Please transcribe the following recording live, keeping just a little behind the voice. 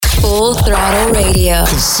Full Throttle Radio.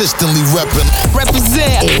 Consistently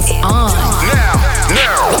Represent is on.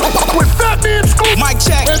 Now. With Fatman Scoop, Mic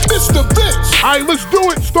check, and Mr. Vince. All right, let's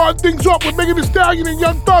do it. Start things up with Thee Stallion and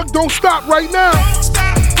Young Thug. Don't stop right now.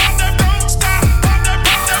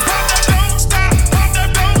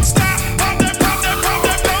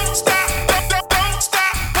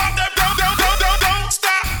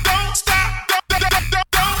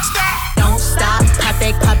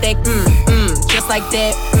 Just like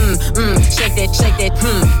that, shake that,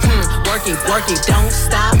 work it, don't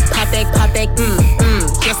stop, pop that,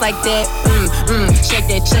 just like that,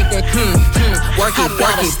 shake that, work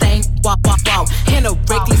it, stank, walk, in a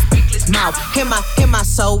reckless mouth, hit my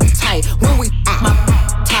soul tight, when we my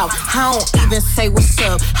talk, I don't even say what's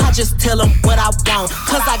up, I just tell him what I want,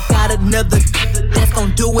 cause I got another that's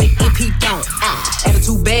gon' do it if he don't,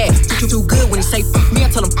 attitude bad, too good when he say me, I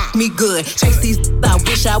tell him me good, chase these, I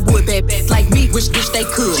wish I would, bad like me, wish they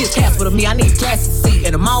could, she's cast with me, I need glasses, see,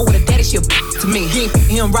 and I'm all with a daddy, she a to me, he ain't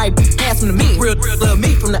him right, pass him to me, real love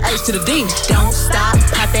me, from the H to the D, don't stop,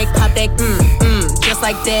 pop that, just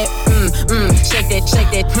like that, shake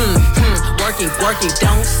that, work it,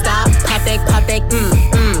 don't stop, pop that,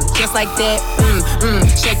 just like that,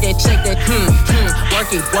 shake that,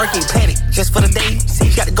 work it, petty, just for the day, see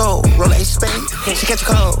you got to go, roll a spade, she catch a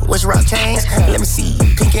cold, what's your rock chains, let me see,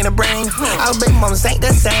 pink in the brain, our baby mamas ain't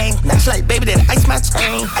the same, now she like, baby, that ice my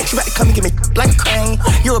chain, she about to come and give me like a crane,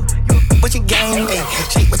 you a what you game,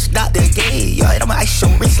 shake what your doctor gave, yo, I'm ice show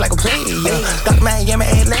rich like a player, Dr. Miami,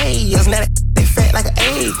 LA, now they fat like an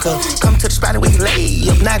acre, come to the spot and we can lay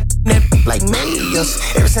up, not that like mayors,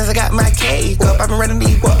 ever since I got my cake up, I've been running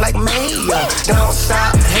these up like a mayor, don't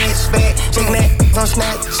stop, hands back, shaking that, on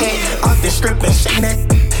Snapchat, off the strip and shaking that,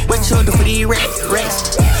 what you do for these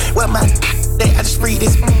rats, what my day, I just free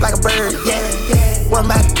this like a bird, yeah, what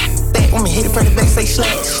my day, when me hit it from the back, say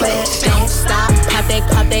slash, don't stop, pop that,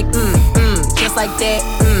 just like that,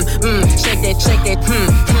 shake that,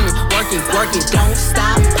 work it, don't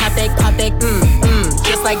stop, pop that,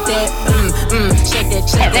 just like that, shake that,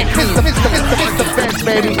 Mr. Vince,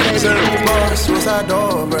 baby. Suicide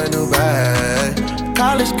door, brand new bag.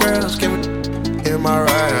 College girls give it in my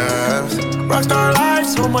raps. Rockstar life,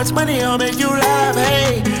 so much money, I'll make you laugh.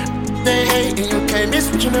 Hey, they hate, and you can't miss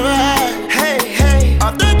what you never had. Hey,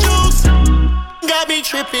 off the juice, got me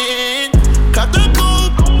tripping. Cut the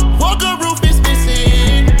coupe, walker roof is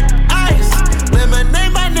missing. Ice,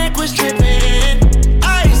 lemonade, my neck was tripping.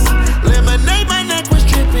 Ice, lemonade, my neck was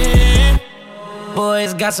tripping.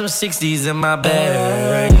 Boys got some 60s in my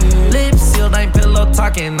bag. Lips sealed, ain't pillow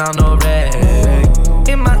talking on no rag.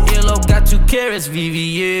 In my earlobe, got 2 carats,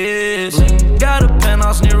 VVS. Got a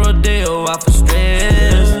penthouse near Rodeo, out for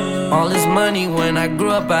stress. All this money, when I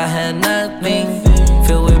grew up, I had nothing.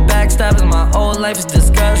 Filled with backstabbing, my whole life is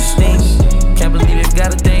disgusting. Can't believe it,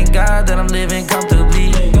 gotta thank God that I'm living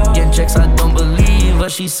comfortably. Getting checks I don't believe,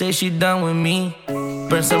 but she say she done with me.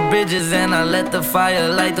 Burn some bridges and I let the fire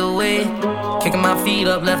light the way. Kicking my feet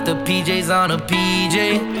up, left the PJs on a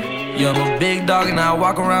PJ. Yeah, I'm a big dog and I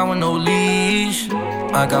walk around with no leash.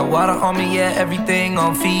 I got water on me, yeah, everything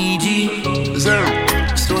on Fiji.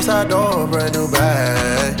 Suicide door, brand new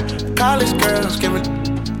bag. College girls give it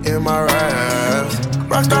in my raps.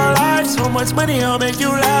 Rockstar life, so much money, I'll make you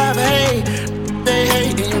laugh. Hey, they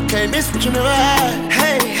hate, and you can't miss what you never had.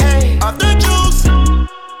 Hey, off the juice,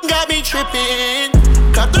 got me tripping.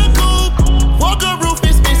 Cut the coupe, walker roof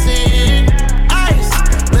is missing. Ice,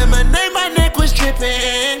 lemonade, my neck was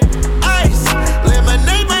tripping. Ice,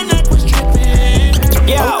 lemonade, my neck was tripping.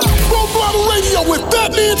 Yo, Full Throttle Radio with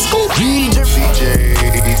Fatman Scoop, DJ,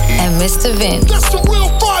 And Mr. Vince. that's some real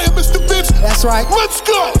fire, Mr. Vince. that's right. Let's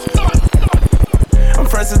go. I'm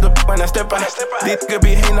fresh as the when I step out. These niggas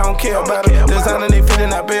be hating, I don't care about them. Designer, they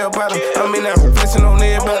feeling, I bail about them. I mean, I'm flexing on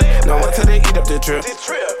everybody. No, why till they eat up the trip?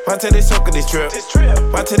 Why till they soak up this trip?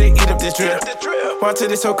 Why till they eat up this trip? Why till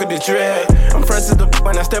they soak up this trip? I'm fresh as the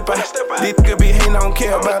when I step out. These niggas be hating, I don't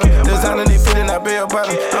care about them. Designer, they feeling, I bail about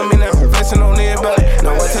them. I mean, I'm flexing on everybody.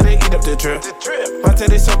 No, why till they eat up the trip? Why till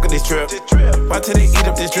they soak up this trip? Why till they eat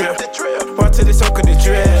up this trip? Why till they soak up this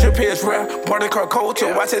trip? Drip is rap, party car culture.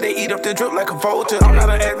 Why till they eat up the drip like a vulture? I'm not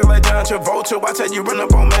an actor like John Travolta. Watch how you run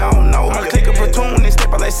up on me, I don't know. I take a platoon and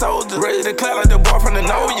step out like soldiers. Ready to clap like the boy from the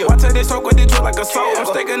know you. Watch how they soak with the drip like a soldier. I'm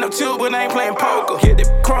sticking up too, but I ain't playing poker. Get it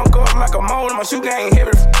crunk up like a motor. My shoe game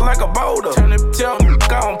heavy like a boulder. Turn it, tell me,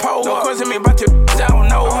 go on pole. Don't question me about your I don't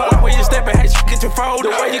know. Where you stepping, how you get your folder.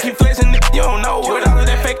 The way you keep flexing, you don't know. With all of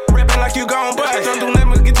that fake ripping like you gon' bust. Don't do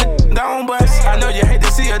nothing but get your down bust. I know you hate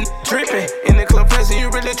to see a tripping. In the club flexing, you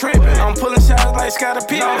really tripping. I'm pulling shots like Scottie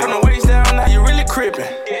Pippen. From the waist down, now you really crippin'.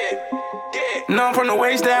 No, on from the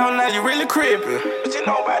waist down, now you really crippin'. What you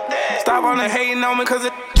know about that? Stop on the hating on me, cause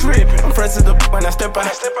it trippin'. I'm fresh as the when I step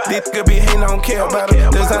out. These niggas be hating, I don't care about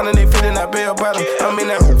them. Designer, they feelin', I bail about them. I'm in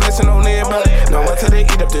that flexin' on everybody. Now wait till they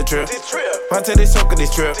eat up this drip. Wait till they soak up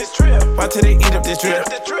this drip. Wait till they eat up this drip.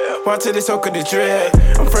 Wait till they soak up this drip.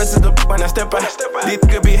 I'm fresh as the when I step out. These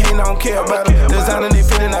niggas be hating, I don't care about them. Designer, they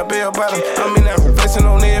feelin', I bail about them. I'm in that flexin'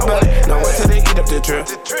 on everybody. Now wait till they eat up this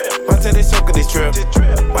drip. Wait till they soak up this drip.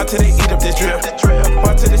 Wait till they eat up this drip.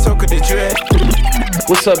 Wait till they soak up this drip.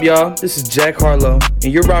 What's up, y'all? This is Jack Harlow,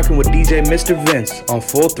 and you're rocking with DJ Mr. Vince on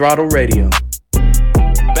Full Throttle Radio.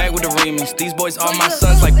 Back with the remix. These boys are my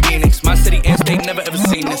sons like Phoenix. My city and state never ever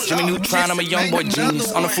seen this. Jimmy Neutron, I'm a young boy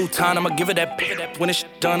genius. On the futon, I'ma give it that. When it's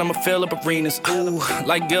done, I'ma fill up arenas. Ooh,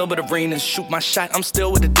 like Gilbert Arenas. Shoot my shot, I'm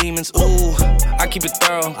still with the demons. Ooh, I keep it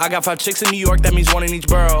thorough. I got 5 chicks in New York, that means 1 in each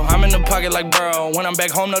borough. I'm in the pocket like Burrow. When I'm back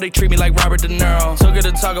home, no, they treat me like Robert De Niro. Took her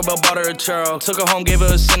to Taco Bell, bought her a churro. Took her home, gave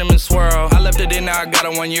her a cinnamon swirl. I left it in, now I got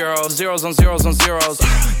her €1. Zeros on zeros on zeros.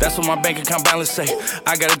 That's what my bank account balance say.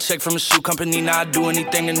 I got a check from a shoe company, now I do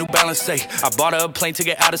anything the New Balance say. I bought her a plane to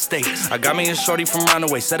get out of state. I got me a shorty from round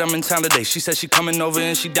the way, said I'm in town today. She said she coming over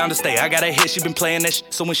and she down to stay. I got a hit, she been playing that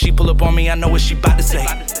shit. So when she pull up on me, I know what she bout to say.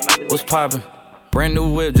 What's poppin'? Brand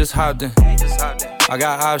new whip, just hopped in. I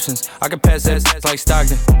got options, I can pass that like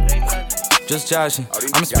Stockton. Just joshing,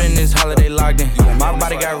 I'ma spend this holiday locked in. My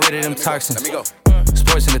body got rid of them toxins.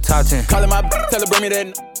 Sports in the top 10. Callin' my tell her bring me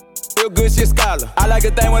that. Real good, she a scholar. I like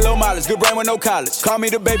a thing with low mileage, good brain with no college. Call me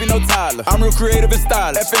the baby, no Tyler. I'm real creative and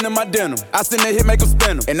stylish. F in my denim. I send that hit, make them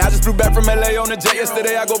spin them. And I just flew back from LA on the jet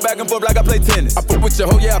yesterday. I go back and forth like I play tennis. I fuck with your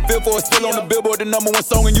hoe, yeah, I feel for it. Still on the Billboard, the #1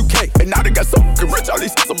 song in UK. And now they got so fucking rich, all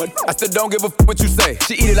these on my. I said, don't give a fuck what you say.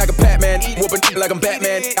 She eat it like a Fatman, whooping like I'm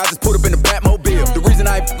Batman. I just put up in the Batmobile. The reason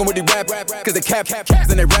I ain't fucking with these rap, cause they caps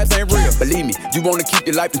and they raps ain't real. Believe me, you wanna keep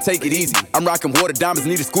your life and take it easy. I'm rocking water, diamonds,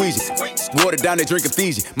 need a squeegee. Water down, they drinking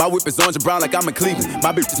Fiji. My whip is orange and brown like I'm in Cleveland.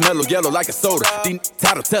 My bitch is mellow yellow like a soda. These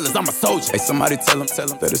title tellers, I'm a soldier. Hey, somebody tell them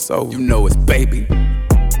that it's over. You know it's baby.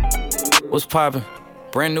 What's poppin'?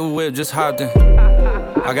 Brand new whip, just hopped in.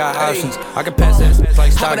 I got options, I can pass that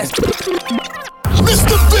like Stockton.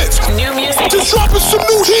 Mr. Vince, New music. just dropping some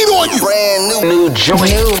new heat on you. Brand new joint.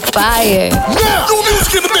 New fire. Now, new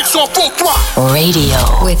music in the mix on Full Throttle Radio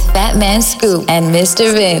with Fatman Scoop and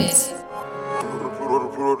Mr. Vince.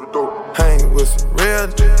 Hang with some real,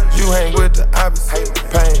 you hang with the opposite.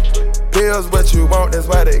 Pain, pills what you want, that's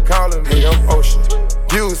why they calling me. I'm Ocean.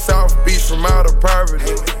 You South Beach from out of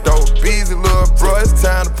poverty. Dope beezy, little bro, it's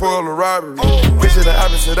time to pull a robbery. Picture the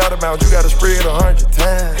opposite of the mouth, you gotta spray it 100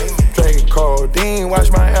 times. Drinking codeine,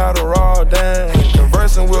 watch my Adderall down.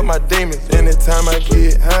 Conversing with my demons anytime I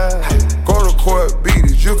get high. Go to court, beat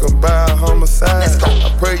it, you can buy a homicide.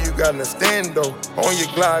 I pray you got an Estendo on your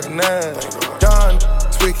Glock 9. Done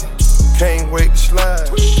tweaking. Can't wait to slide.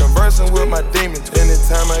 Conversing with my demons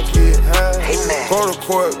anytime I get high. Go to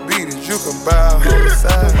court, beat it, you can buy a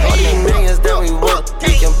homicide. All these millions that we work,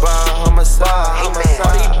 you can buy a homicide.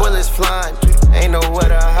 All these bullets flying, ain't nowhere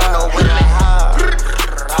to hide.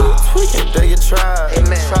 Tweaking, do you try?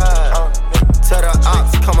 Tell the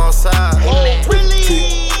ops, come outside.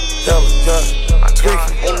 Tweaking,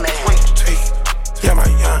 yeah, my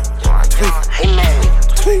young.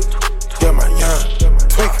 Tweaking, yeah, my young.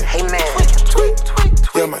 Tweaking, hey man,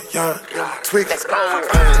 yeah, my young, tweaking.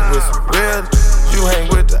 Hang with some real, you hang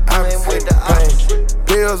with the opposite. Pain,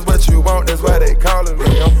 pills what you want, that's why they calling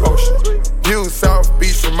me. I'm Ocean. You South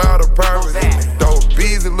Beach from out of poverty. Dope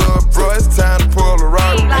beezy, little bro, it's time to pull a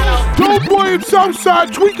robbery. Dope Boy and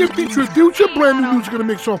Southside tweaking featuring Future. Brand new music in the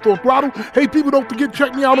mix on Full Throttle. Hey people, don't forget,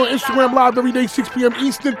 check me out on Instagram Live every day, 6 p.m.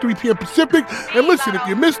 Eastern, 3 p.m. Pacific. And listen, if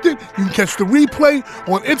you missed it, you can catch the replay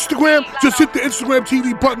on Instagram. Just hit the Instagram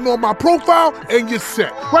TV button on my profile and you're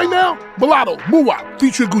set. Right now, Mulatto, Muwop,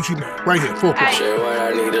 featuring Gucci Mane. Right here, Full Throttle. Shit, when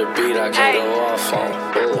I need a beat, I can't go off on.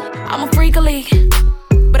 Ooh. I'm a freak of league,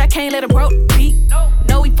 but I can't let a broke beat.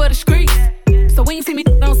 No, we for the streets, so when you see me,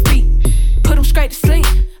 don't speak. Put them straight to sleep.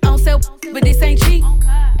 I don't sell, but this ain't cheap.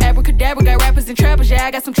 Abracadabra, got rappers and trappers, yeah,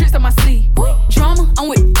 I got some tricks on my sleeve. Drama, I'm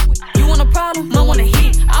with you want a problem, I want a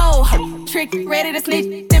hit. Oh, trick, ready to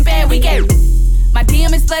snitch, then bad, we get it. My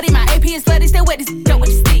DM is slutty, my AP is slutty, still wet this dope with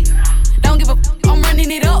the stick. Don't give a f, I'm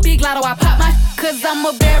running it up, big lotto, I pop my cause I'm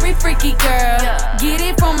a very freaky girl. Get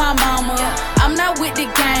it from my mama, I'm not with the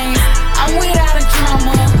games, I'm without a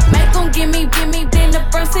drama. Make them give me, in the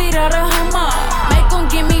front seat of the Hummer. Make them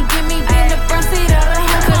give me, in the front seat of the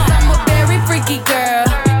Hummer. Cause I'm a very freaky girl.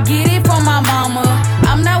 Get it from my mama,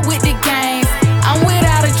 I'm not with the games, I'm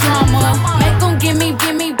without a drama. Make them give me,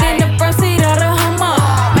 in the front seat of the Hummer.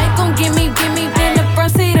 Make them give me, in the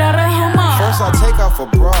front seat of the Hummer. First I take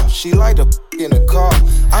she like to in the car.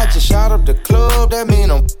 I just shot up the club, that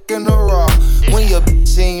mean I'm in the raw. When your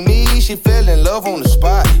seen me, she fell in love on the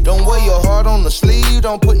spot. Don't wear your heart on the sleeve,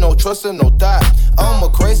 don't put no trust in no thought. I'm a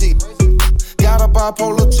crazy, got a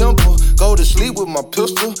bipolar temper. Go to sleep with my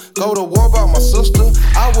pistol, go to war by my sister.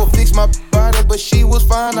 I will fix my body, but she was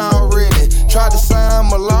fine already. Tried to sign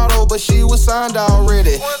mulatto, but she was signed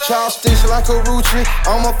already. Child stitch like a Rucci,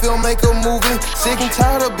 I'm a filmmaker movie. Sick and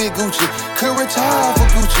tired of Big Gucci, could retire for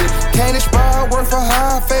Gucci. Can't inspire, work for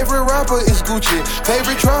high. Favorite rapper is Gucci,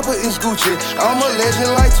 favorite trapper is Gucci. I'm a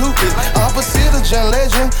legend like Tuki, opposite of John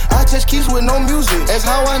Legend. I touch keys with no music, that's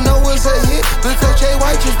how I know it's a hit, because Jay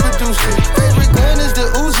White just produced it. Favorite gun is the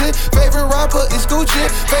Uzi, favorite rapper is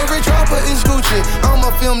Gucci, favorite trapper is Gucci.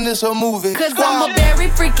 I'ma film this a movie. Cause I'm a very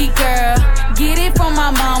freaky girl, get it from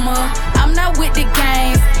my mama. I'm not with the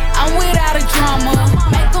games, I'm without a drama.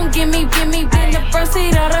 Make them give me in the front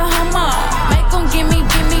seat of the Hummer. Make them give me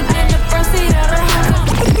in the front seat of the Hummer.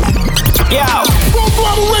 Yo, Full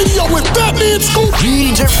Throttle Radio with Fatman, Scoop,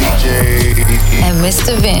 DJ and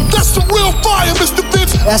Mr. Vince. That's the real fire, Mr.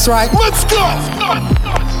 Vince. That's right. Let's go.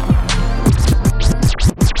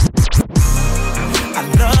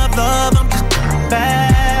 Love, I'm just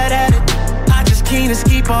bad at it. I just can't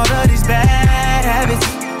escape all of these bad habits.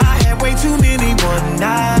 I had way too many one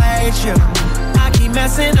nights, yeah. I keep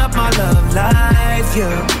messing up my love life,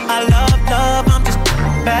 yeah. I love, I'm just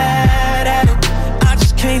bad at it. I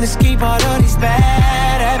just can't escape all of these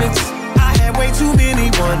bad habits. I had way too many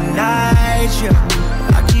one nights, yeah.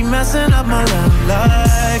 I keep messing up my love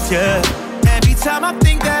life, yeah. Every time I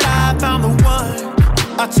think that I found the one,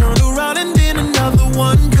 I turn around and then another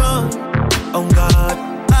one come. Oh God,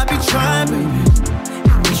 I be trying, baby.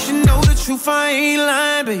 And you should know the truth, I ain't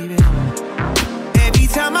lying, baby. Every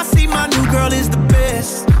time I see my new girl is the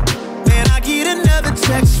best, then I get another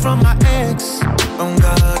text from my ex. Oh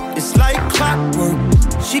God, it's like clockwork.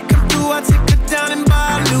 She come through, I take her down and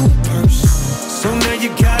buy a new purse. So now you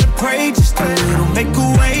gotta pray just a little, make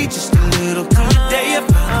a way just a little, till the day you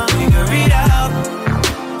finally figure it out.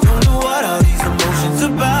 Don't know what all these emotions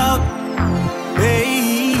about, baby.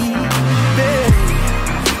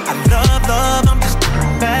 I love, I'm just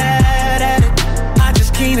bad at it. I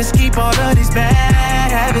just can't escape all of these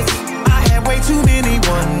bad habits. I had way too many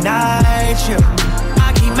one nights, yeah.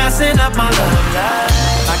 I keep messing up my love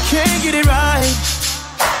life. I can't get it right.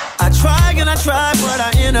 I try and I try, but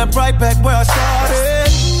I end up right back where I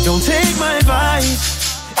started. Don't take my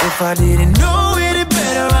advice. If I didn't know any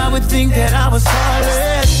better, I would think that I was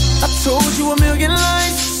heartless. I told you a million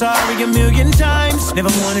lies, sorry a million times. Never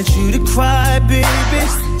wanted you to cry, baby.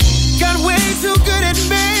 Got way too good at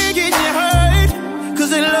making you hurt.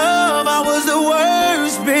 Cause in love I was the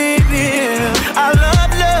worst, baby. I love,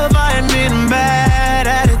 I admit I'm bad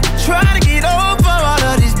at it. Trying to get over all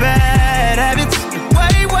of these bad habits.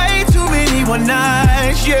 Way too many one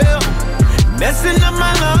nights, yeah. Messing up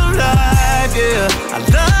my love life, yeah. I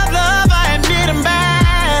love, I admit I'm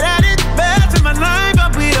bad at it. Bad to my life, I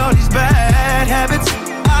with all these bad habits.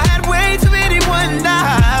 I had way too many one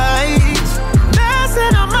nights.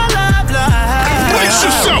 Messing up my love life. Brace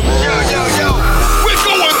yourself. Yo. We're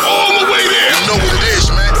going all the way there. You know what it is,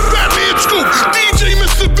 man. Fatman Scoop, DJ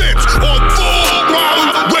Mr. Vince on Full Throttle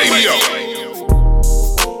Radio.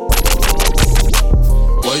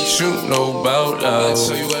 What you know about us?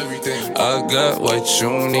 I tell you everything. I got what you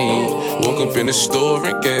need. Woke up in the store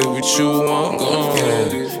and get what you want.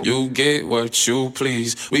 You get what you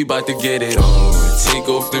please. We bout to get it on. Take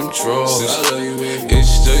off them drawers.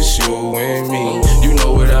 It's just you and me. You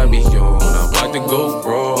know what I be on. I'm about to go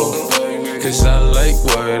raw. Cause I like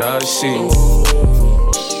what I see.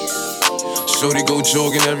 Shorty go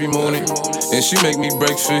jogging every morning, and she make me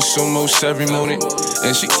breakfast almost every morning.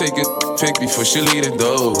 And she take a pic before she leave the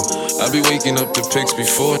door. I be waking up the pics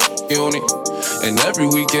before on it. And every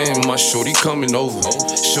weekend my shorty coming over.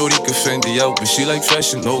 Shorty can Fendi out, but she like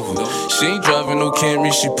Fashion Nova. She ain't driving no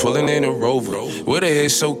Camry, she pulling in a Rover. With her hair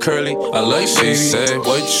so curly, I like she said,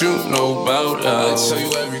 what you know about us? I tell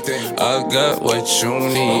you everything. I got what you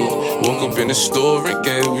need. Woke up in the store and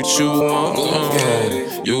get what you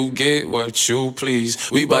want. You get what you please.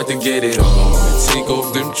 We bout to get it on. Take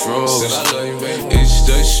off them drawers. It's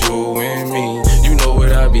just you and me. You know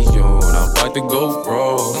what I be on. I'm about to go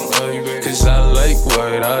raw. Cause I like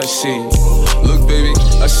what I see. Look, baby,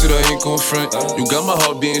 I said I ain't gon' front. You got my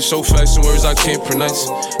heart beating so fast in words I can't pronounce.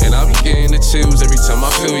 And I be getting the chills every time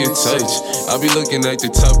I feel your touch. I be looking at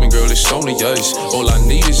the top and girl, it's only us. All I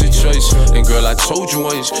need is a choice. And girl, I told you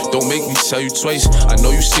once, don't make me tell you twice. I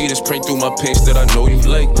know you see this print through my pants that I know you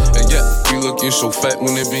like. And yeah, you looking so fat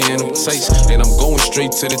when it be in them tights. And I'm going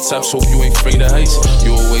straight to the top, so hope you ain't afraid of heights.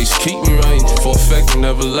 You always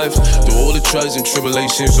never left. Through all the trials and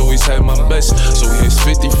tribulations, always had my best. So here's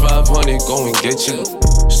 5,500, go and get you.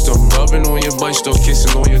 Stop rubbing on your butt, start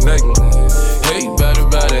kissing on your neck. Hate bad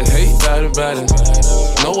about it, hate bad about it.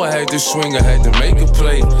 Know I had to swing, I had to make a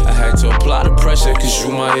play. I had to apply the pressure, cause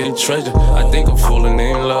you my hidden treasure. I think I'm falling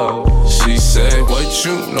in love. She said, what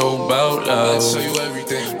you know about love? I tell you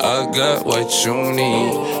everything. I got what you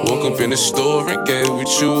need. Woke up in the store and get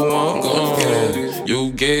what you want.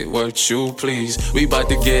 You get what you please. We bout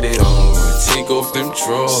to get it on. Take off them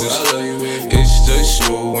drawers. It's just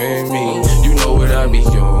you and me. You know what I be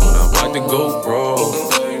on. I'm about to go raw.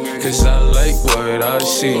 Cause I like what I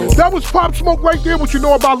see. That was Pop Smoke right there. What you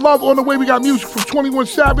know about love. On the way, we got music from 21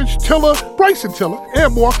 Savage, Tiller, Bryson Tiller,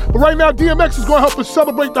 and more. But right now, DMX is going to help us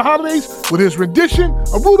celebrate the holidays with his rendition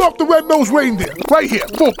of Rudolph the Red-Nosed Reindeer. Right here,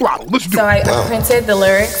 Full Throttle. Let's do it. So I printed the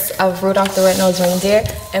lyrics of Rudolph the Red-Nosed Reindeer.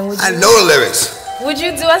 And I know the lyrics. Would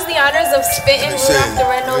you do us the honors of spitting Rudolph the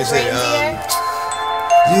Red-Nosed Reindeer?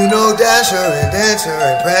 You know Dasher and Dancer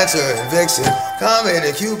and Prancer and Vixen, Comet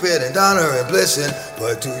and Cupid and Donner and Blitzen.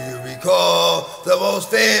 But do you recall the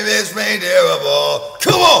most famous reindeer of all?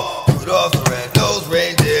 Come on! Rudolph the Red-Nosed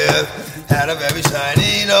Reindeer had a very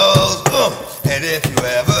shiny nose. And if you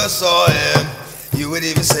ever saw him, you would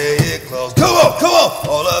even say it close. Come on, come on!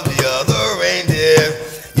 All of the other reindeer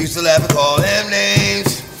used to laugh and call him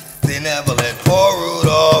names. They never let poor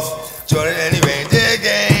Rudolph join in any reindeer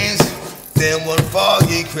games. Then one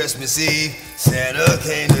foggy Christmas Eve, Santa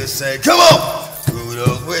came to say, come on!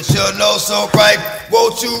 Rudolph, with your nose so bright,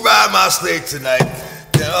 won't you ride my sleigh tonight?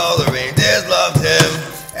 Then all the reindeers loved him,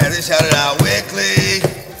 as they shouted out with glee.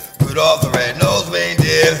 Rudolph the Red-Nosed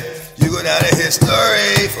Reindeer, you go down in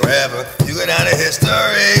history forever. You go down in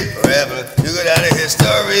history forever. You go down in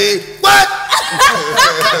history. What?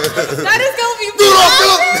 That is gonna be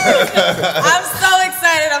Rudolph. I'm so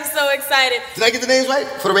excited. I'm so excited. Did I get the names right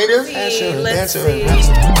for the reindeer? Let's see. Why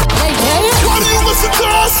do you listen to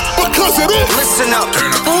us? Because it is. Listen up.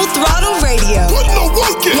 Full Throttle Radio. Put no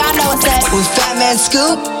work in. Y'all know what's that? With Fatman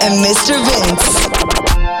Scoop and Mr. Vince.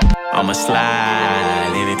 I'ma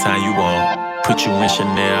slide anytime you want. Put you in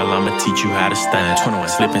Chanel, I'ma teach you how to stand. 21,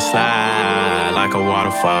 slip and slide like a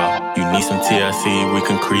waterfall. You need some TLC, we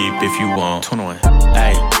can creep if you want. 21,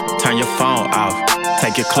 hey, turn your phone off,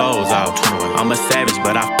 take your clothes off. 21, I'm a savage,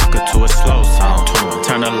 but I fuck her to a slow song. 21,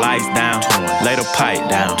 turn the lights down. 21, lay the pipe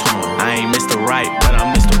down. 21, I ain't Mr. Right, but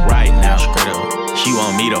I'm Mr. Right now. Straight up, she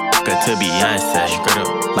want me to fuck her to Beyonce. Straight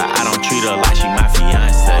up, but I don't treat her like she my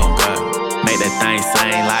fiance. Oh God, make that thing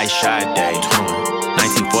sing like Sade. 21,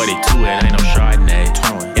 1942, it ain't no Chardonnay.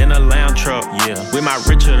 21. In a lounge truck, yeah, with my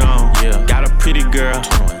Richard on, yeah. Got a pretty girl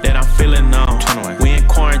 21. That I'm feeling on. 21. We in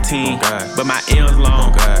quarantine, but my M's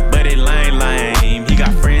long. But it lame, he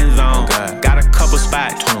got friends on. Got a couple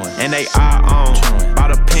spots, 21. And they are on. 21.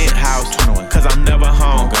 Bought a penthouse, 21. Cause I'm never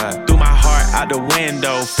home. Threw my heart out the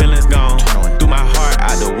window, feelings gone. 21. Threw my heart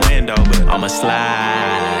out the window, but I'ma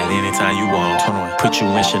slide anytime you want. 21. Put you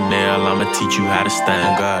in Chanel, I'ma teach you how to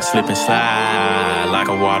stand. Slip and slide like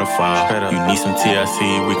a waterfall. You need some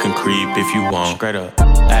TLC, we can creep if you want. Straight up,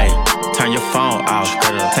 hey, turn your phone off.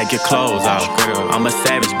 Take your clothes off. I'm a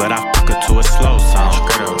savage, but I fuck her to a slow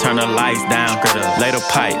song. Turn the lights down, lay the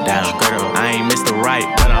pipe down. I ain't Mr. Right,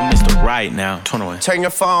 but I'm Mr. Right now. 21. Turn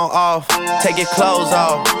your phone off, take your clothes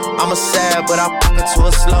off. I'm a sad, but I fuck her to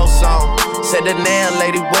a slow song. Said the nail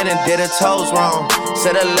lady went and did her toes wrong.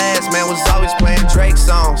 Said the last man was always playing Drake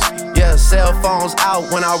songs. Yeah, cell phones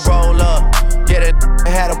out when I roll up. Yeah, that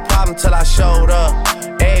had a problem till I showed up.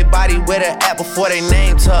 Everybody with an app before they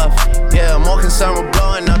name tough. Yeah, more concerned with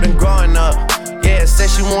blowing up than growing up. Yeah, said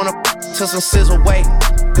she wanna till some scissor weight.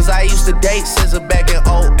 Cause I used to date scissor back in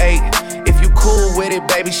 08. If you cool with it,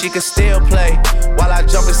 baby, she can still play. While I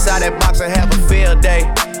jump inside that box and have a field day.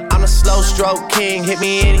 I'm the slow stroke king, hit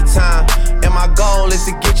me anytime. And my goal is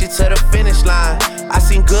to get you to the finish line. I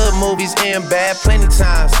seen good movies and bad plenty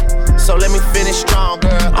times. So let me finish strong,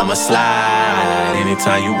 girl. I'ma slide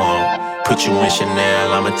anytime you want. Put you in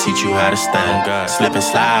Chanel, I'ma teach you how to stand. Slip and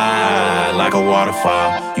slide like a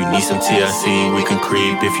waterfall. You need some TLC, we can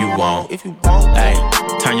creep if you want. Hey,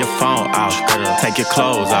 turn your phone off, take your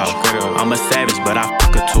clothes off. I'm a savage, but I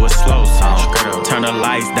fuck her to a slow song. Turn the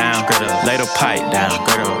lights down, lay the pipe down.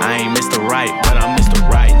 I ain't Mr. Right, but I'm Mr.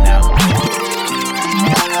 Right now.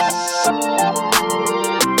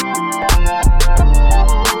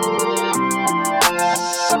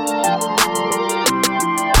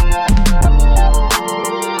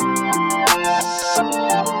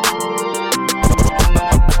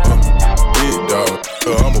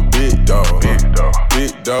 I'm a big dog.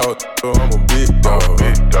 Big dog. I'm a big dog.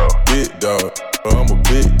 Big dog. I'm a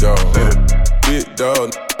big dog. Big big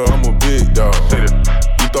dog, I'm a big dog.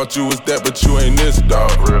 You thought you was that, but you ain't this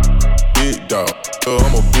dog. Big dog,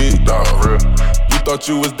 I'm a big dog. You thought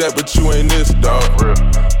you was that, but you ain't this dog.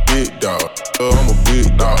 Big dog, I'm a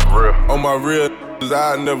big dog. On my real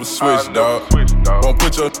I never switch, dog. Won't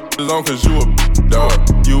put your on cause you a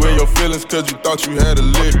dog. You in your feelings cause you thought you had a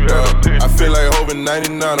lick, dog. I feel like over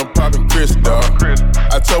 99, I'm popping Chris, dog.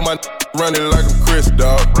 I told my run it like I'm Chris,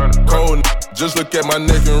 dog. Cold, just look at my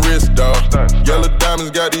neck and wrist, dog. Yellow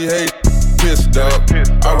diamonds got these hate pissed, dog.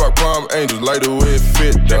 I rock Palm Angels like the way it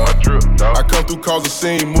fit, dog. I come through cause a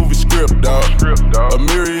scene, movie script, dog. A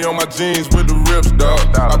mirror on my jeans with the rips, dog.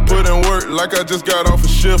 I put in work like I just got off a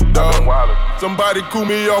shift, dog. Somebody cool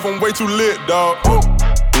me off, I'm way too lit, dog.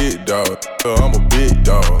 Big dog, I'm a big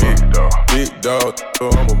dog. Big dog,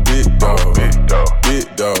 I'm a big dog.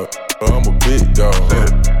 Big dog, I'm a big dog.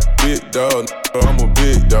 Big dog, I'm a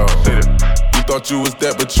big dog. You thought you was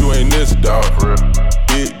that, but you ain't this dog.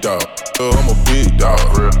 Big dog, I'm a big dog.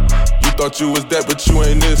 You thought you was that, but you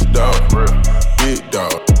ain't this dog. Big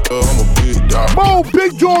dog, I'm a big dog. Mo,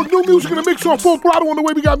 Big Dog, new music in the mix on Full Throttle. On the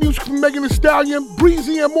way, we got music from Megan Thee Stallion,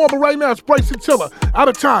 Breezy, and more. But right now, it's Bryson Tiller, Out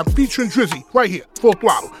of Time, featuring Drizzy, right here, Full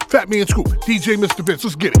Throttle. Fatman Scoop, DJ Mr. Vince,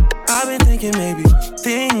 let's get it. I've been thinking maybe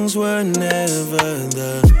things were never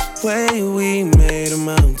the way we made them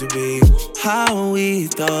out to be, how we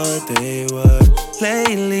thought they were.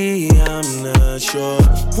 Lately, I'm not sure.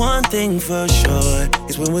 One thing for sure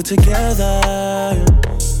is when we're together,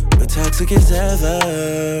 we're toxic as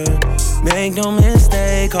ever. Make no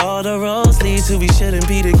mistake, all the roads lead to we shouldn't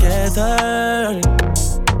be together.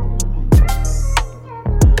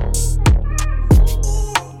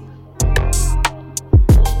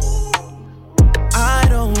 I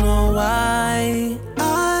don't know why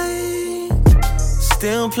I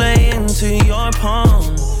still play into your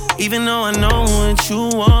palm, even though I know what you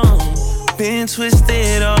want. Been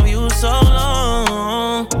twisted of you so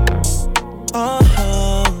long.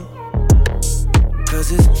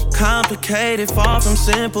 Cause it's complicated, far from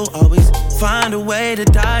simple. Always find a way to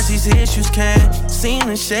dodge these issues. Can't seem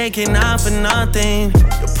to shake it, not for nothing.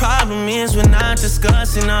 The problem is we're not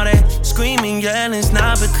discussing all that screaming, yelling's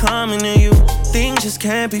not becoming to you. Things just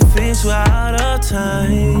can't be fixed without a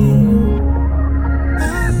time.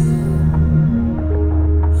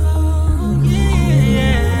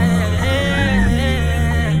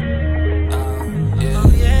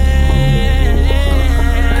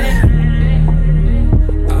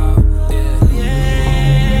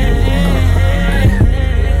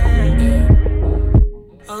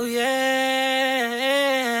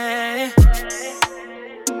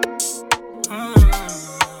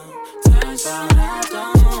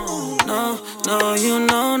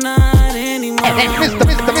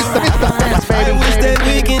 I wish that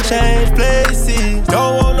we can change places.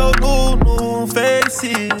 Don't want no new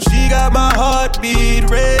faces. She got my heartbeat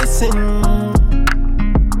racing.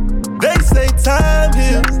 They say time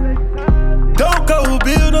heals. Don't go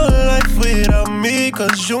build a life without me,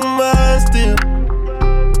 cause you mine still.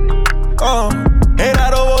 And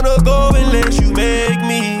I don't wanna go unless you make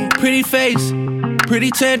me. Pretty face,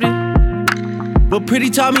 pretty tempting, but pretty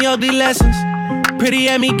taught me ugly lessons. Pretty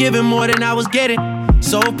had me giving more than I was getting.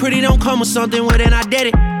 So if pretty don't come with something, well then I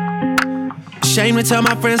did it. Shame to tell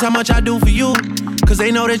my friends how much I do for you, cause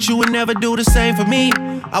they know that you would never do the same for me.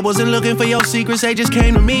 I wasn't looking for your secrets, they just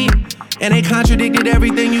came to me. And they contradicted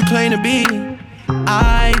everything you claim to be.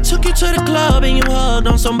 I took you to the club and you hugged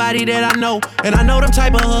on somebody that I know. And I know them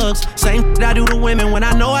type of hugs, same that I do to women when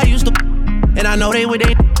I know I used to. And I know they would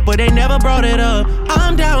but they never brought it up.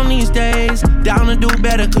 I'm down these days, down to do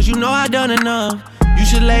better, cause you know I done enough. You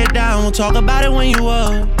should lay it down, we'll talk about it when you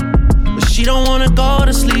up. But she don't wanna go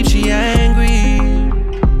to sleep, she angry.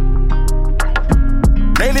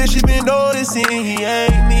 Lately she been noticing he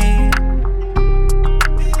ain't me.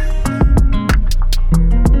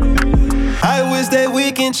 I wish that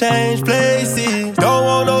we can change places. Don't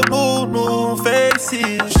want no new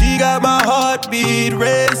faces. She got my heartbeat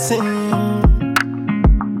racing.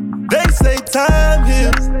 They say time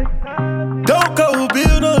heals. Don't go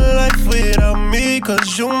build a life without me,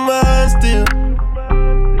 cause you mine still.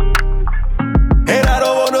 And I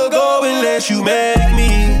don't wanna go unless you make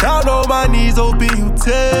me. Down on my knees, hoping you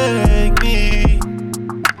take me.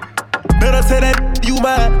 Better say that you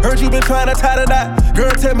mine. Heard you been trying to tie the knot.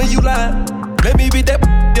 Girl, tell me you lying. Let me beat that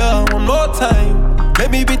yeah, one more time.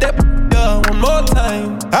 Let me beat that yeah, one more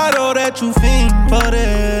time. I know that you fiend for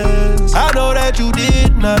this. I know that you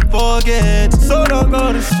did not forget. So don't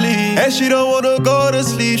go to sleep. And she don't wanna go to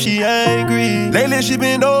sleep, she angry. Lately she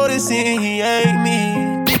been noticing he ain't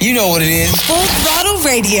me. You know what it is. Full Throttle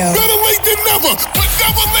Radio. Better late than never, but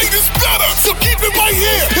never late is better. So keep right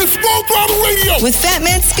here. It's Full Throttle Radio with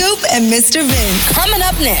Fatman Scoop and Mr. Vince. Coming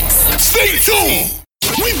up next. Stay tuned.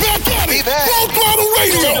 We back at it. Full Throttle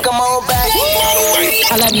Radio. Come on back. Full Throttle Radio.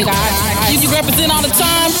 I love you guys. You represent all the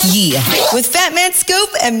time. Yeah. With Fatman Scoop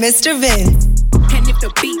and Mr. Vince. And if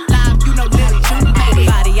the beat live, you know Lil June, baby.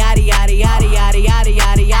 Body, yaddy, yaddy, yaddy, yaddy, yaddy,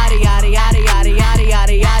 yaddy, yaddy, yaddy, yaddy, yaddy, yaddy,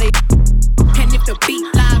 yaddy, yaddy. And if the beat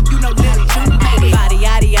live, you know Lil June, baby. Body,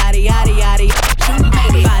 yaddy, yaddy, yaddy, yaddy, June,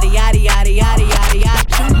 baby. Body, yaddy, yaddy, yaddy, yaddy, yaddy,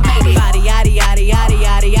 June, baby. Body, yaddy, yaddy, yaddy,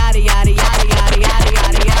 yaddy, yaddy, yaddy, yaddy, yaddy, yaddy,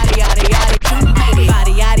 yaddy, yaddy, yaddy, yaddy, June, baby.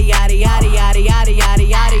 Body, yaddy, yaddy, yaddy, yaddy, yaddy, yaddy,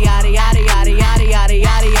 yaddy, yaddy, yaddy, yaddy, yaddy, yaddy,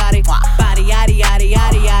 yaddy, yaddy. Body, yaddy, yaddy,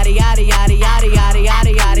 yaddy, yaddy, yaddy, yaddy, yaddy, yaddy,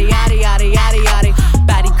 yaddy, yaddy, yaddy, yaddy, yaddy, yaddy.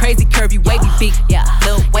 Body crazy, curvy, wavy, beak, yeah.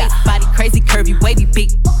 Lil waist, body crazy, curvy, wavy,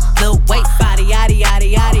 beak. Lil waist, body, yaddy,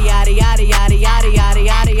 yaddy, yaddy, yaddy, yaddy, yaddy, yaddy, yaddy,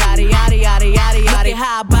 yaddy, yaddy, yaddy, yaddy, yaddy. Look at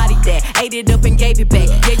how I body that, ate it up and gave it back.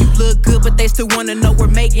 Yeah, you look good, but they still wanna know we're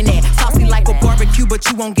making it. Saucy like a barbecue, but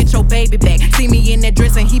you won't get your baby back. See me in that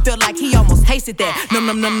dress and he felt like he almost tasted that. Num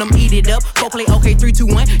num num num, eat it up. Go play okay, 3, 2,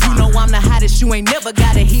 1. You know I'm the hottest, you ain't never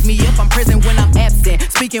gotta heat me up. I'm present when I'm absent,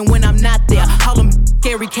 speaking when I'm not there. Call them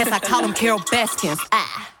scary cats, I call them Carol Baskins.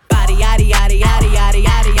 Body yaddy yaddy yaddy yaddy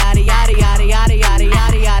yaddy yaddy yaddy yaddy yaddy yaddy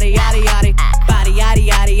yaddy yaddy yaddy yaddy. Body yaddy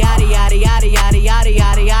yaddy yaddy yaddy yaddy yaddy yaddy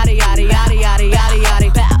yaddy yaddy yaddy yaddy yaddy yaddy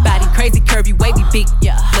yaddy. Body crazy curvy wavy beak,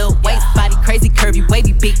 yeah. Lil waist, body crazy curvy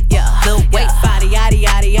wavy beak, yeah. Lil waist, body yaddy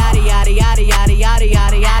yaddy yaddy yaddy yaddy yaddy yaddy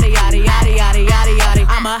yaddy yaddy yaddy yaddy yaddy yaddy yaddy.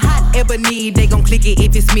 I'm a hot ebony, they gon' click it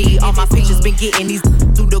if it's me. All my pictures been getting these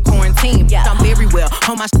through the quarantine. I'm very well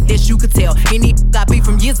on my shit that you could tell. Any I beef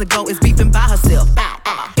from years ago is beefing by herself.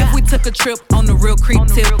 If we took a trip on the real creep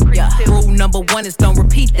tip, yeah. Rule number 1 is don't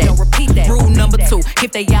repeat that. Rule number 2,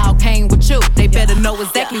 if they all came with you, they better know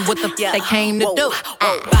exactly what the they came to do.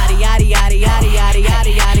 Body yaddy yaddy yaddy yaddy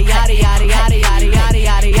yaddy yaddy yaddy yaddy yaddy yaddy yaddy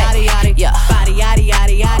yaddy yaddy yaddy. Yeah. Body yaddy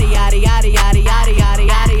yaddy yaddy yaddy yaddy yaddy yaddy yaddy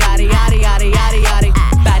yaddy yaddy yaddy yaddy yaddy yaddy.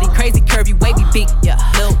 Body crazy curvy wavy beak, yeah.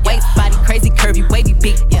 Lil waist, body crazy curvy wavy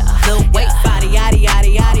beak, yeah. Lil waist, body yaddy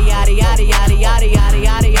yaddy yaddy yaddy yaddy yaddy yaddy yaddy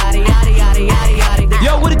yaddy yaddy yaddy yaddy yaddy yaddy.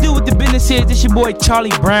 Yo, what it do with the business here? This your boy Charlie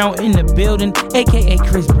Brown in the building, aka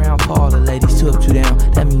Chris Brown for all the ladies. 2 up, 2 down.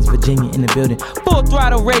 That means Virginia in the building. Full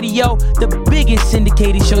Throttle Radio, the biggest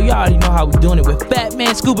syndicated show. Y'all already know how we doing it with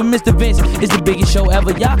Fatman Scoop and Mr. Vince. It's the biggest show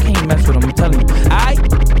ever. Y'all can't mess with them, I'm telling you. Alright?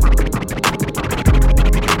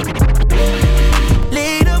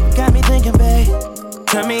 Lead up, got me thinking, babe.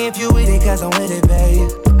 Tell me if you with it, cause I'm with it, babe.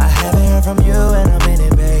 I haven't heard from you and I'm in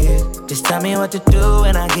it, babe. Just tell me what to do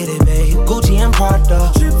and I get it, babe. Gucci and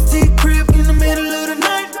Prada. Trip to crib in the middle of the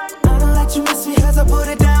night. I don't let you miss me cause I put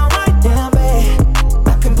it down right down, babe.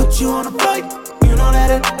 I can put you on a flight. You know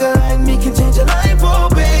that a nigga like me can change your life, oh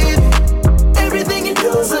baby. Everything you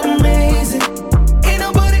do is amazing. Ain't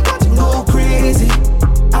nobody got you go crazy.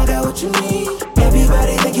 I got what you need.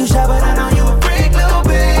 Everybody think you shy, but I know you a freak, little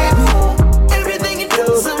baby. Everything you do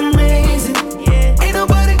is amazing. Ain't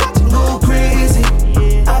nobody got you go crazy.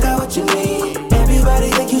 I got what you need. Everybody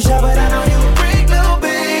think you shy, but I know you a freak, little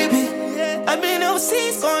baby. I've been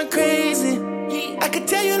overseas going crazy. I could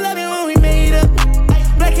tell you love it when we made up.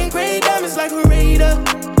 Black and gray diamonds like a radar.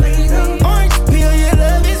 Orange peel, your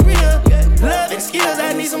love is real. Love and skills,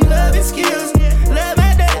 I need some love and skills. Love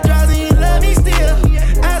my that draws and you love me still.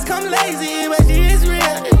 Eyes come lazy, but she is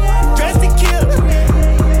real. Dressed to kill.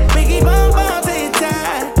 Biggie bomb bomb till you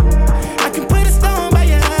tired. I can put a stone by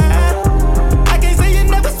your eye. I can't say you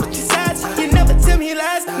never switch your sides. You never tell me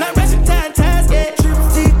lies. Not rushing ties, yeah. Trip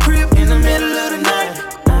to crib in the middle of the night.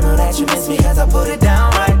 I know that you miss me cause I put it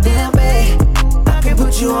down right there, babe. I can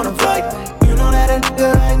put you on a flight. You know that a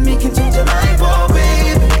nigga like me can change your life, oh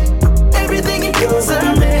baby. Everything you do is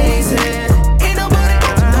amazing. Ain't nobody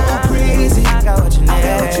got you go crazy. I got what you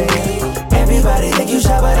need. Everybody think you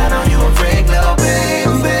shy, but I know you a freak, little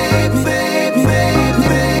baby, baby, baby, baby,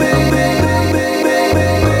 baby.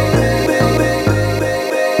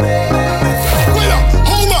 Wait up,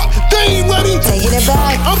 hold up, they ain't ready. Taking it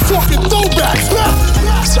back. I'm talking throwbacks.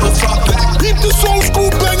 So far back. Keep this old school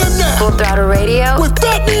banger now. Full Throttle Radio with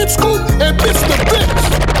Fatman Scoop and Mr. Vince.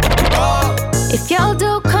 If y'all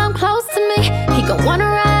do come close to me, he gon' wanna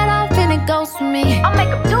ride off and it goes for me. I'll make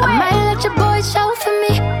him do it. I might let your boy show for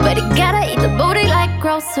me, but he gotta eat the booty like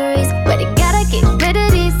groceries. But he gotta get rid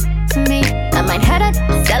of these to me. I might have that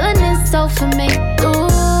selling his soul for me. Ooh,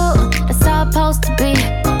 that's how it's supposed to be.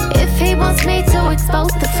 If he wants me to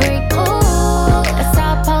expose the freak, ooh, that's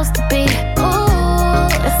how it's supposed to be. Ooh,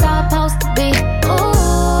 that's how it's supposed to be.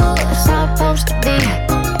 Ooh, that's how it's supposed to be.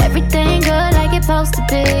 Everything good like it's supposed to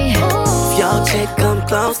be. Ooh. If your chick come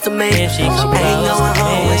close to me, she ain't going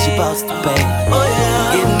home when she supposed to be. Oh yeah.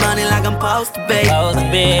 supposed to be.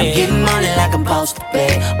 I'm getting money like I'm supposed to be.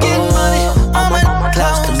 All my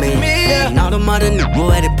close to me. And all the mother knew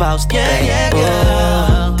where they supposed to be.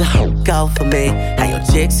 The hoe go for me. How your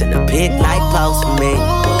chicks in the pit like post for me.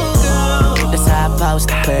 That's how I'm supposed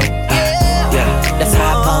to be. Yeah, that's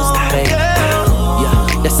how I'm supposed to be.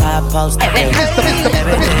 Yeah, that's how I'm supposed to be.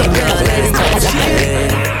 Everything good is supposed to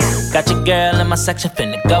be. Got your girl in my section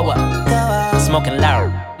finna go up. Smoking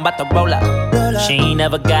loud, about to roll up. She ain't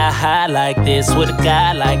never got high like this with a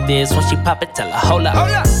guy like this. When she pop it, tell her hold up.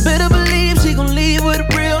 Better believe she gon' leave with a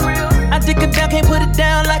real. I dick her down, can't put it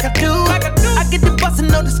down like I do. I get the bustin',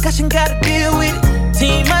 no discussion, gotta deal with it.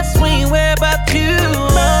 Team, I swing, where about you?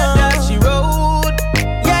 Murder, she wrote.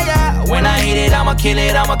 Yeah, yeah. When I hit it, I'ma kill it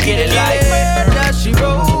like murder, she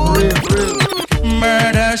wrote.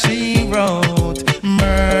 Murder, she wrote.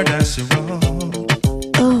 Murder, she wrote.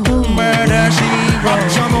 Murder, she wrote.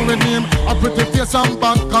 Action on the name, a pretty face and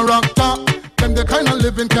bad character. Them the kind of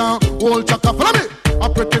living can hold chaka. Follow me. A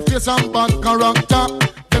pretty face and bad character.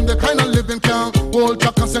 Them the kind of living can hold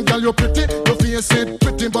chaka. Say, girl, you pretty, your face it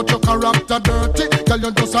pretty, but your character dirty. Girl,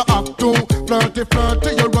 you just a act too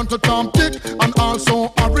flirty. You run to Tom Dick and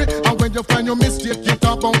also hurry. And when you find your mistake, you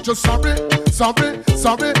talk about your sorry.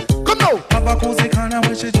 Come now. Have a cozy corner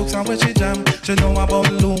where she jokes and where she jam. She know about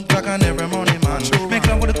the look like an every money man. Make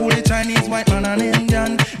love with the coolest Chinese, white man and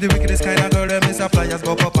Indian. The wickedest kind of girl that Mr. Flyers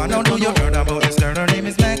go up and now do you heard about this girl? Her name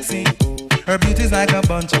is Maxine. Her beauty's like a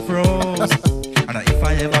bunch of roses. And if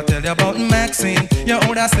I ever tell you about Maxine, you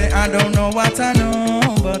older say I don't know what I know.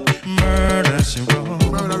 But murder she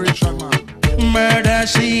wrote. Murder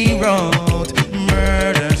she wrote.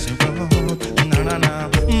 Murder she wrote. Na.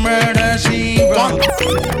 Murder she wrote.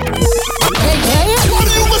 Why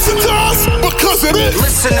do you listen to us? Because it is.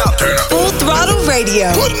 Listen up. Full Throttle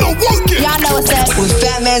Radio. Put no work in. Y'all know what's up. With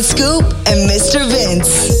Fatman Scoop and Mr.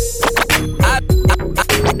 Vince. I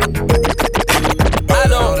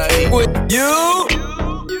don't with you.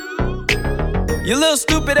 You little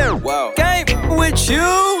stupid ass. Wow. Game with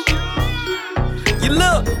you.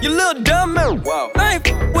 You little dumb ass. Wow. I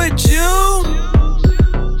ain't with you.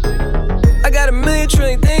 I got a million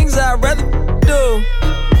trillion things I'd rather do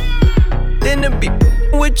than to be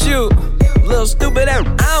with you. Little stupid ass.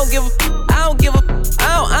 I don't give a.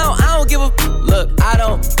 Look, I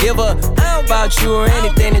don't give a about you or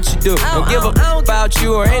anything that you do. Don't give a about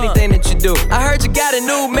you or anything that you do. I heard you got a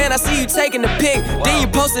new man, I see you taking the pic. Then you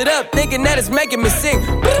post it up, thinking that it's making me sick.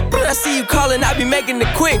 I see you calling, I be making it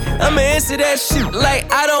quick. I'ma answer that shit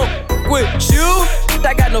like I don't with you.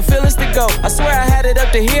 I got no feelings to go. I swear I had it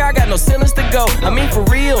up to here, I got no ceilings to go. I mean for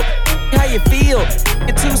real, how you feel?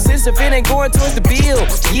 Get 2 cents if it ain't going towards the bill.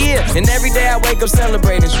 Yeah, and every day I wake up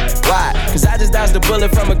celebrating. Why? Cause I just dodged a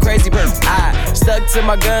bullet from a crazy bird. I stuck to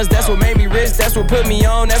my guns, that's what made me rich. That's what put me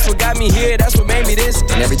on, that's what got me here. That's what made me this.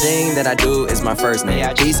 And everything that I do is my first name.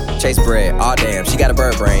 Cheese, chase bread, aw damn, she got a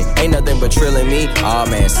bird brain. Ain't nothing but trilling me, aw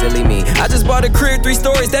man, silly me. I just bought a crib, 3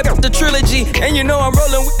 stories, that the trilogy. And you know I'm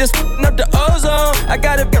rolling with this up the ozone. I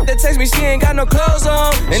got a that text me, she ain't got no clothes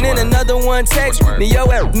on. And then another one text me, yo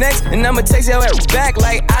ass next. And I'ma text your ass back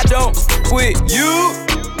like I don't with you.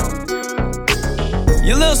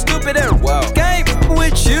 You little stupid ass. Wow. Game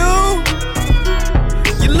with you.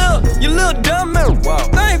 You little dumb ass. Wow.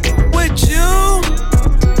 Game with you.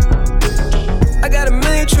 I got a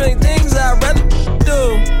million trillion things I'd rather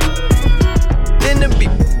do than to be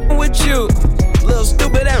with you. Little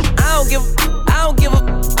stupid ass. I don't give a.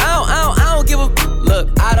 Look,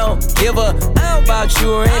 I don't give a about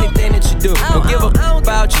you or anything that you do. Don't give a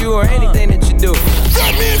about you or anything that you do.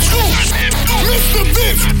 That means who? Mr.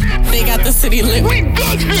 Vince. They got the city lit. We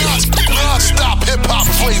got non-stop hip-hop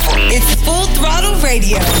flavor. It's Full Throttle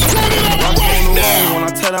Radio. Turn it up right now. When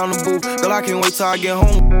I tear down the booth, girl, I can't wait till I get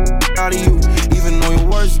home out of you. Even on your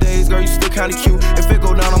worst days, girl, you still kinda cute. If it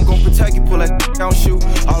go down, I'm gon' protect you, pull that down, shoot.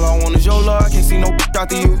 All I want is your love, I can't see no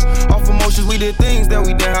after you. Off emotions, we did things that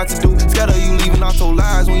we didn't have to do. Scared of you leaving, I told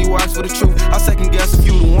lies when you asked for the truth. I second guess if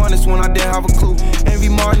you the one, it's when I didn't have a clue. Envy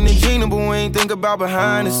Martin and Jhene, but we ain't think about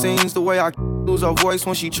behind the scenes. The way I lose our voice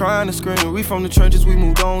when she trying to scream. We from the trenches, we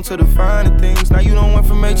moved on to the finer things. Now you done went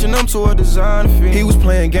from H&M to a designer fiend. He was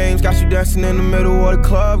playing games, got you dancing in the middle of the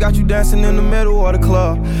club. Got you dancing in the middle of the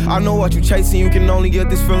club. I know what you chasing, you can only get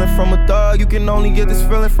this feeling from a thug. You can only get this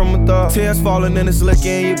feeling from a thug. Tears falling and it's liquor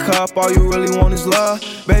in your cup. All you really want is love.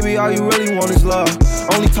 Baby, all you really want is love.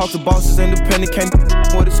 Only talk to bosses, independent, can't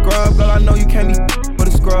with a scrub. Girl, I know you can't be with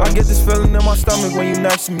a scrub. I get this feeling in my stomach when you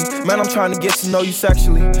next to me. Man, I'm trying to get to know you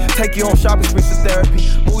sexually. Take you on shopping sprees for therapy.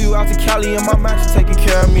 Move you out to Cali and my max is taking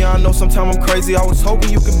care of me. I know sometimes I'm crazy, I was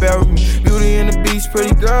hoping you could bear with me. Beauty and the Beast,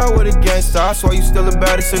 pretty girl with a gangster. I swear you still the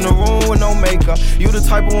baddest in the room with no makeup. You the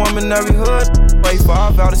type of woman every hood wait for.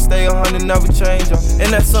 I vow to stay 100, never change her.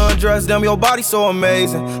 In that sundress, damn, your body so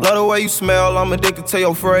amazing. Love the way you smell, I'm addicted to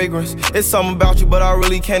your fragrance. It's something about you, but I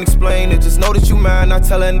really can't explain it. Just know that you mine, not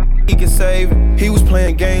telling he can save it. He was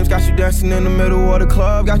playing games, got you dancing in the middle of the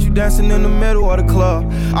club. Got you dancing in the middle of the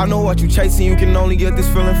club. I know what you chasing, you can only get this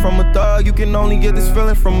feeling from a thug. You can only get this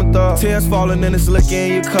feeling from a thug. Tears falling and it's liquor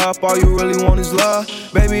in your cup. All you really want is love.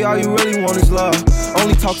 Baby, all you really want is love.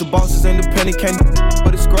 Only talk to bosses, independent, can't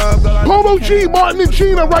but it's scrub. Polo G, Martin and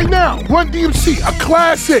Gina right now. Run DMC, a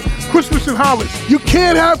classic. Christmas and holidays. You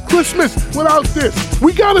can't have Christmas without this.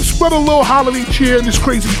 We gotta spread a little holiday cheer in this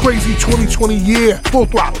crazy, crazy 2020 year. Full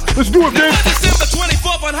throttle. Let's do it, man. December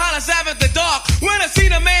 24th on Hollis Ave at the dark. When I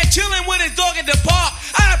seen a man chilling with his dog at the park,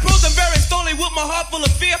 I approached him very slowly with my heart full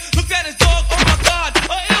of fear. Looked at his dog, oh my God,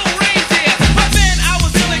 a ill reindeer. But then I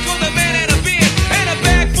was ill cause the man had a beard and a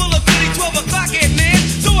bag full of goodies, 12 o'clock at night.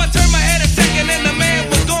 So I turned my head a second and the man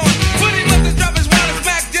was gone. But he left his drop his wallet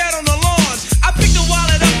back dead on the lawn. I picked the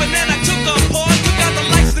wallet up and then I took a pause. Took out the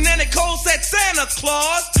lights and then it cold said Santa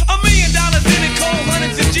Claus. $1 million in it, cold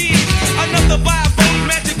hundreds of G's. Enough to buy a boat,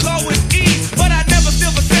 magic car with ease. But I never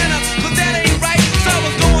steal for Santa, cause that ain't right. So I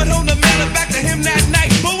was going home to mail it back to him that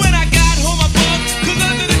night. But when I got home I bugged, cause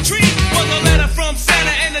under the tree was a letter from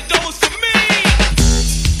Santa and the door was to me.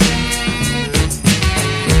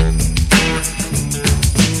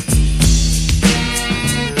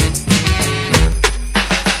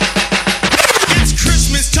 It's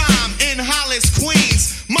Christmas time in Hollis,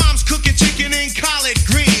 Queens. Mom's cooking chicken and collard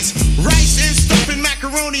greens, rice and stuffing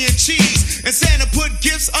macaroni and cheese. And Santa put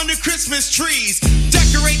gifts under Christmas trees.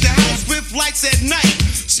 Decorate the house with lights at night.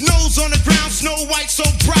 Snow's on the ground, Snow White so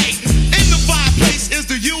bright. In the fireplace is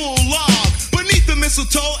the Yule log. Beneath the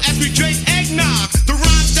mistletoe as we drink eggnog. The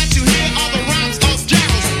rhymes that you hear are the rhymes of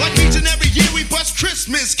carols. Like each and every year we bust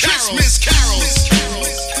Christmas carols. Christmas carols.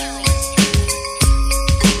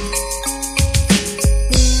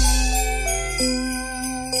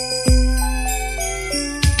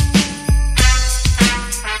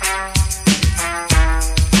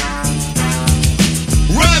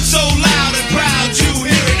 Rhyme so loud and proud you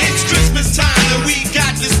hear it. It's Christmas time and we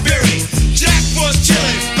got the spirit. Jack Frost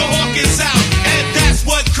chillin', the hawk is out, and that's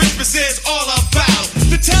what Christmas is all about.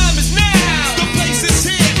 The time is now, the place is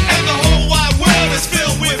here, and the whole wide world is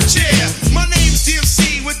filled with cheer. My name's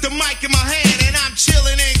DMC with the mic in my hand, and I'm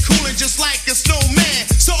chillin' and coolin' just like a snowman.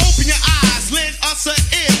 So open your eyes, lend us an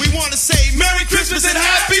ear. We wanna say Merry Christmas and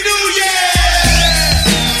Happy New Year.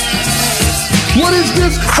 What is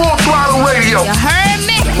this? Full Throttle Radio. You heard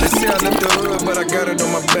me? They say I left the hood, but I got it on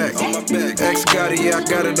my back. Ex got it, yeah, I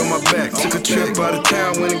got it on my back. Took a trip out of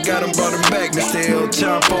town, went and got him, brought him back. Mr. El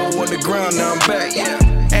Chapo on the ground, now I'm back.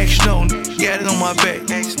 X no, got it on my back.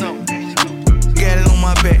 X no, got it on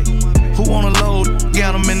my back. Who wanna load?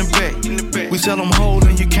 Got them in the back. We sell them whole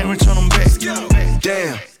and you can't return them back.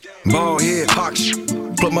 Damn, bald head, hawk shit.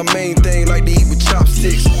 But my main thing like to eat with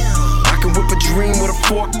chopsticks. I can whip a dream with a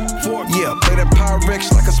fork. Yeah, play that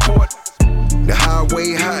Pyrex like a sport. The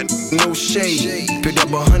highway hot, no shade. Picked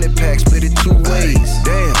up 100 packs, split it 2 ways.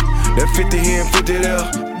 Damn, that 50 here and 50 there.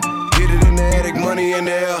 Get it in the attic, money in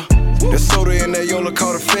the air. That soda in that Yola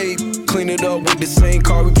caught a fade. Clean it up with the same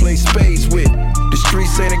car we play spades with. The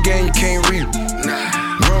streets ain't a game you can't read.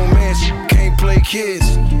 Grown man can't play kids.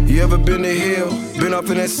 You ever been to Hill? Been up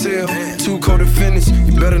in that cell? 2 co-defendants,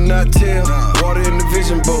 you better not tell. Water in the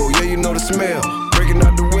vision bowl, yeah, you know the smell. Breaking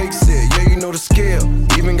out the wake set, yeah, you know the scale.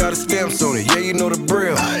 Even got a stamps on it, yeah, you know the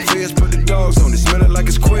braille. Feds put the dogs on it, smell it like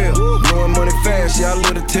it's quail. Blowing money fast, yeah, I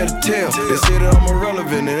love to tell the tale. They say that I'm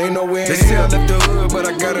irrelevant, it ain't no way in hell. They say I left the hood, but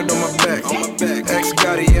I got it on my back. Ex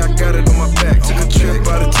got it, yeah, I got it on my back. Took a trip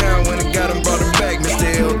out of town, went and got him, brought him back. Mr.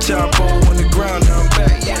 El Chapo on the ground, now I'm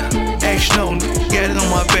back. X no, got it on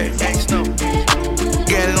my back. X no,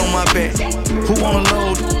 got it on my back. Who wanna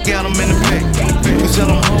load? Got them in the back. We sell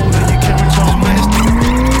them whole and you can't return them back.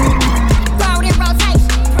 Throw it in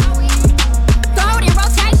rotation. Throw it in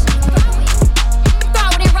rotation.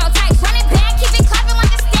 Throw it in rotation. Run it back, keep it clapping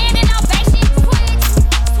like a standing ovation.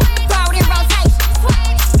 Throw it in rotation.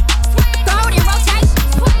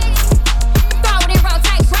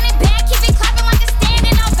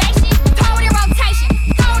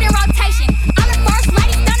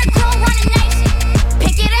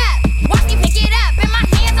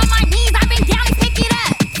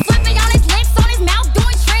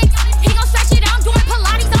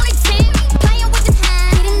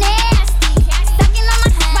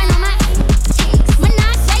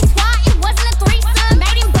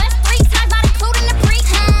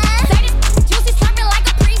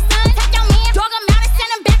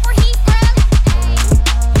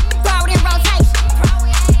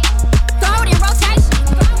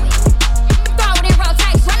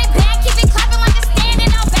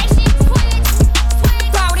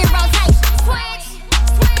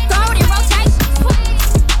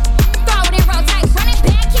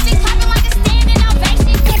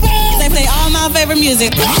 favorite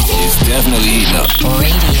music. It's definitely heating up.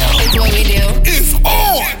 Radio. It's what we do. It's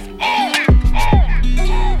on.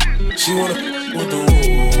 She wanna with the woo.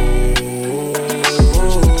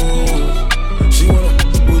 She wanna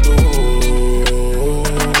with the woo.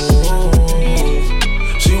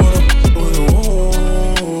 She wanna with the woo.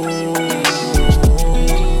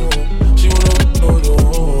 She wanna with the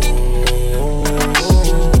woo.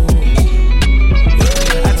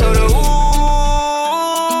 I told her ooh,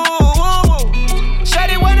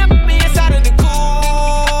 shawty wanna be inside of the cool.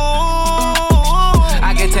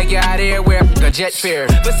 I can take you out everywhere. Jet fare,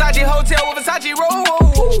 Versace hotel with Versace roll.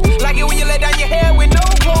 Like it when you let down your hair with no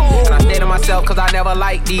clothes. And I say to myself, cause I never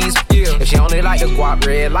like these. If she only like the guap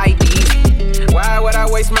red like these, why would I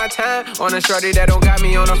waste my time on a shorty that don't got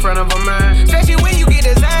me on the front of her mind? Especially when you get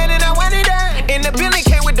designed and I want it done. And the Billy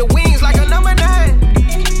came with the wings like a number 9.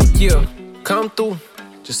 Yeah, come through,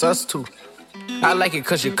 just us two. I like it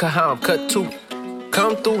cause you cut how I'm cut too.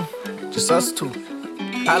 Come through, just us two.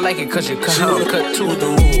 I like it cause you cut how I'm cut too.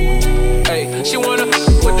 Hey, she wanna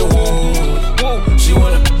with the woo, woo. She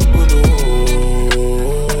wanna with the woo.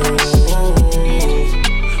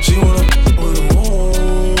 She wanna with the woo.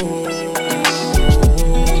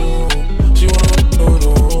 She wanna with the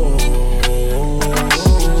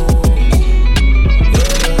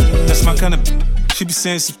woo. That's my kind of. She be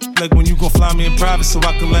saying some like when you gon' fly me in private so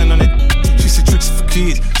I can land on it. She said tricks for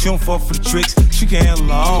kids. She don't fall for the tricks. She can handle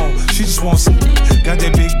her own. She just wants some. Got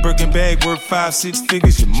that big Birkin bag worth 5-6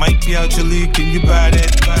 figures. You might be out your league. Can you buy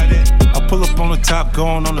that? I pull up on the top,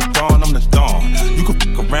 going on the dawn. I'm the dawn. You can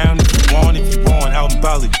fuck around if you want. Out in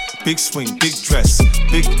Bali, big swing, big dress,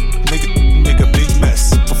 big nigga, big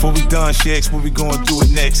mess. Before we done, she asked what we gonna do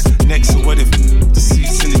it next. So what if the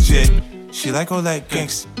seats in the jet? She like all that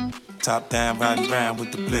gangsta. Top down, riding around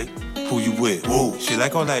with the blick. Who you with? Whoa. She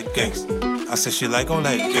like all that gangsta. I said she like all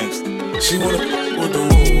that gangsta. She wanna with the woo.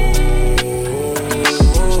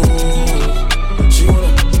 She wanna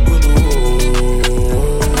with the woo.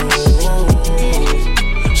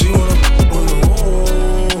 She wanna with the woo.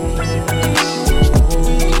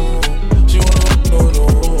 She wanna with the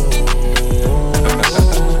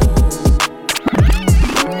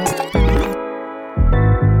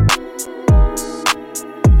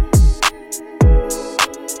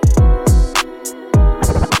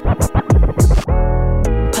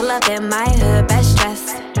in my hood, best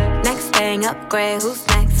dressed. Next thing, upgrade, who's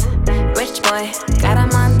next? Rich boy, got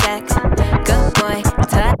him on deck. Good boy,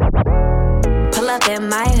 pull up in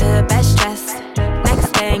my hood, best dressed.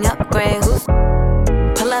 Next thing, upgrade, who's?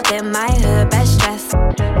 Pull up in my hood, best dressed.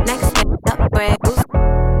 Next thing, upgrade, who's?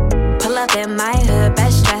 Pull up in my hood,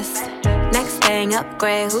 best dressed. Next thing,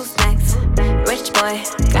 upgrade, who's next? Rich boy,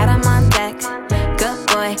 got him on deck. Good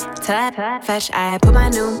boy, fetch. I put my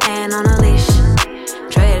new man on a leash.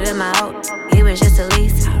 Traded him out, he was just a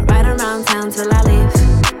lease. Ride around town till I leave.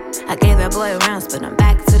 I gave that boy rounds, but I'm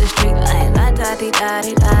back to the street like la da di da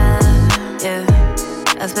di da. Yeah,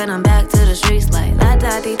 I spin him back to the streets like la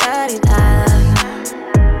da di da di da.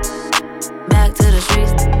 Back to the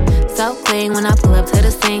streets, so clean when I pull up to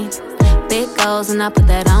the scene. Big goals and I put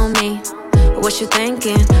that on me. What you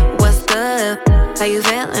thinking? What's good? How you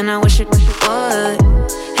feeling? I wish you would.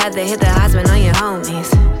 Had to hit the husband on your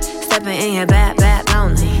homies. Stepping in your bad,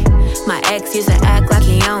 lonely. My ex used to act like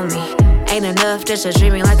he owned me. Ain't enough just to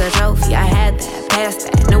treat me like a trophy. I had that, passed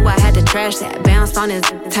that, knew I had to trash that. Bounced on his,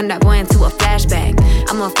 turned that boy into a flashback.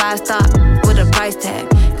 I'm a 5-star with a price tag.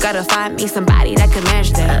 Gotta find me somebody that can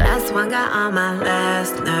match that. Last one got on my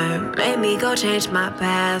last nerve. Made me go change my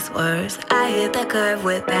passwords. I hit the curve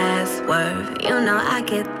with password. You know I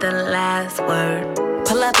get the last word.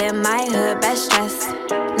 Pull up in my hood, best dressed.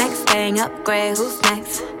 Next thing, upgrade, who's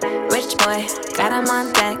next? Rich boy, got him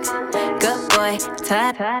on deck. Good boy,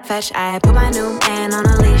 fetch. I put my new man on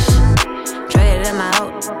a leash. Traded him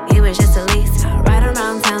out, he was just a lease. Ride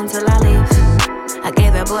around town till I leave. I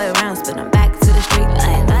gave that boy rounds, but I'm back to the street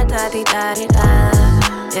like la da di da di da.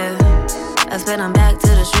 Yeah, I spin him back to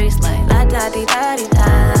the streets like la da di da di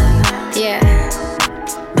da. Yeah,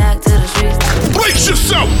 back to the streets. Brace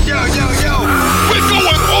yourself! Yo! We're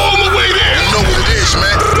going all the way there! You know what it is,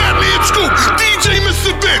 man. Fatman Scoop, DJ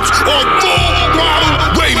Mr. Vince on Full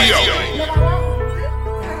Throttle Radio.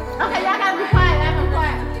 Okay, y'all gotta be quiet.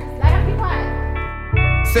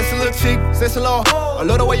 Sexy little chick, sexy little hoe. I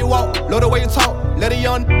love the way you walk, love the way you talk. Let a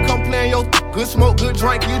young come play in your good smoke, good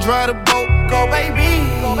drink, you drive the boat. Go baby,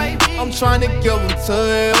 I'm trying to give them to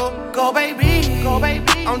you. Go baby,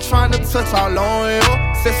 I'm trying to touch all on you.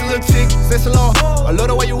 Sexy little chick, sexy little hoe. I love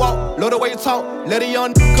the way you walk, love the way you talk. Let a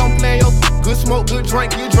young come play in your good smoke, good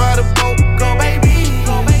drink, you drive the boat. Go baby,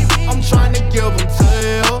 I'm trying to give them to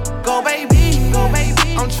you. Go baby,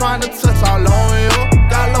 trying to touch all on you.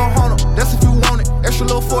 Got a little Honda, that's if you want it. Extra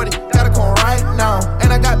little 40, gotta come right now.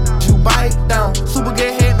 And I got you bite down. Super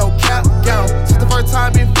get head, no cap gown. Since the first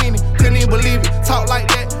time been fiending, couldn't even believe it. Talk like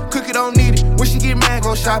that, cookie don't need it. When she get mad,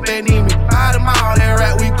 go shop at Neiman. Buy the mall, that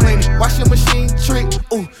rat, we clean it. Watch your machine trick,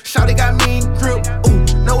 ooh. Shawty got mean grip,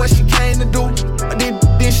 ooh. Know what she came to do,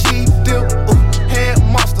 then she dip, ooh. Head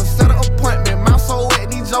monster, set an appointment. Mouth so wet,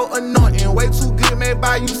 need your anointing. Way too good, may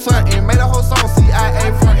buy you something. Made a whole song,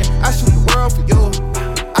 CIA frontin'. I shoot the world for you,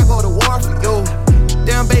 I go to war for you.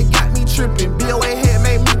 Damn, babe got me trippin'. BOA head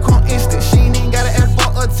made me come instant. She ain't even gotta ask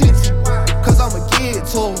for attention, cause I'ma give it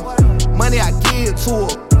to her. Money I give to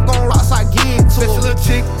her. Gon' rocks I give to her. Sexy little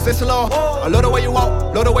chick, sexy little I love the way you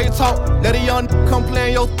walk, love the way you talk. Let a young come play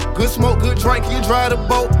in your good smoke, good drink, you drive the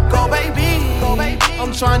boat. Go baby, go baby.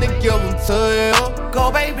 I'm trying to give them to you.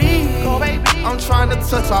 Go baby, go baby. I'm trying to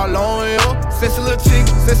touch all on you. Sexy little chick,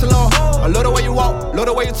 sexy little I love the way you walk, love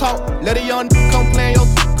the way you talk. Let a young come play in your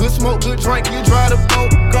good smoke, good drink, you drive the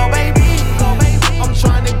boat. Go baby, go baby. I'm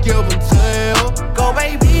trying to give them to you. Go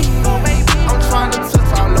baby, go baby. I'm trying to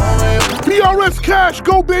touch all on you. PRS Cash,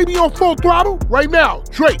 Go Baby on Full Throttle. Right now,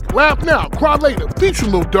 Drake, Laugh Now, Cry Later,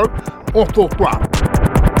 featuring Lil Durk on Full Throttle.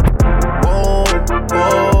 Whoa,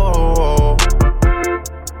 whoa, whoa.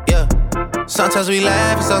 Yeah. Sometimes we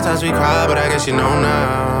laugh and sometimes we cry, but I guess you know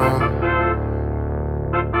now.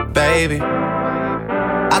 Baby,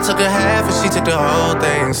 I took a half and she took the whole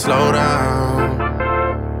thing. Slow down.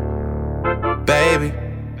 Baby,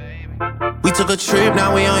 we took a trip,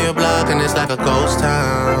 now we on your block and it's like a ghost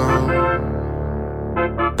town.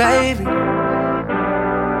 Baby,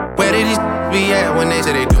 where did these be at when they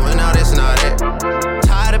say they doing all this and all that?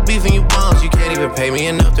 Tired of beefing you bums, you can't even pay me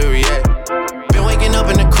enough to react. Been waking up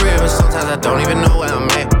in the crib and sometimes I don't even know where I'm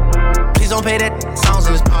at. Please don't pay that songs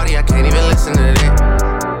in this party, I can't even listen to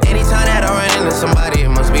that. Anytime that I run into somebody, it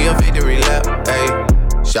must be a victory lap. Hey,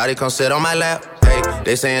 shawty come sit on my lap. Hey,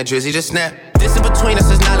 they saying Drizzy just snap. This in between us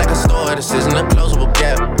is not like a store, this isn't a closable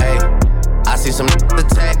gap. Hey, I see some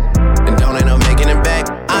attack and don't end up making it back.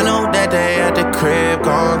 I know that they at the crib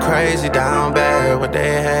going crazy down bad. What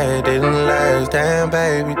they had didn't last, damn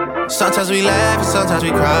baby. Sometimes we laugh and sometimes we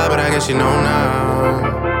cry, but I guess you know now.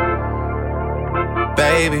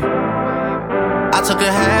 Baby, I took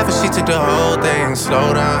a half and she took the whole thing.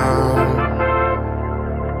 Slow down.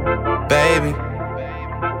 Baby,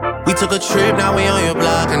 we took a trip, now we on your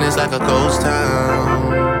block and it's like a ghost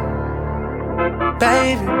town.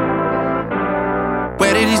 Baby,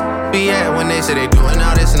 where did these be at when they say they doing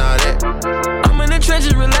all this and all that? I'm in the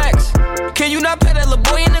trenches, relax. Can you not pet that little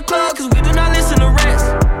boy in the club? Cause we do not listen to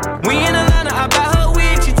rest. We in Atlanta, I buy her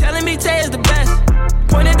wig. She telling me Tay is the best.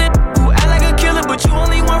 Pointed at who act like a killer, but you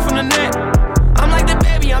only one from the net. I'm like the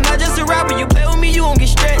baby, I'm not just a rapper. You play with me, you gon' get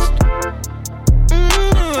stretched.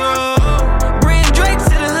 Bring Drake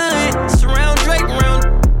to the hood, surround Drake around.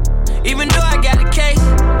 Even though I got a case,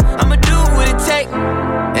 I'ma do what it take.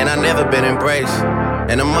 And I never been embraced,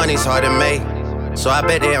 and the money's hard to make, so I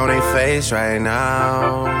bet they on their face right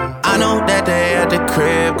now. I know that they at the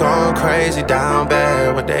crib going crazy down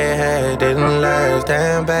bad. What they had didn't last,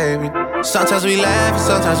 damn baby. Sometimes we laugh and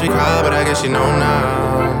sometimes we cry, but I guess you know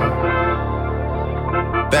now.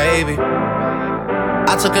 Baby,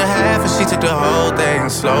 I took a half and she took the whole thing.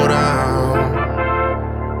 Slow down.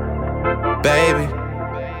 Baby,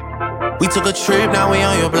 we took a trip, now we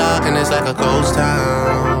on your block and it's like a ghost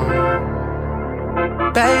town.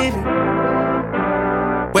 Baby,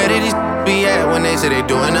 where did these be at when they say they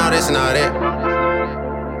doing all this and all that?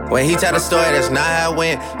 When he tell the story, that's not how it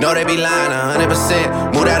went. No, they be lying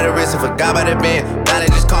 100%. Moved out of the wrist and forgot about the bend. Now they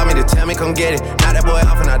just called me to tell me come get it. Now that boy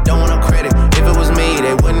off and I don't want no credit. If it was me,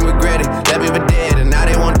 they wouldn't regret it. Left me for dead and now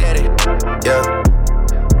they won't dead it. Yeah.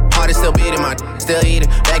 Heart is still beating, my still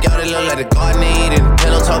eating. Backyard it look like the garden eating.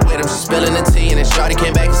 Pillow talk with him, she spilling the tea. And then shawty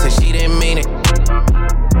came back and said she didn't mean it.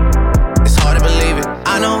 It's hard to believe it.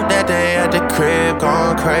 I know that they at the crib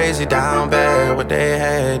going crazy down bad. What they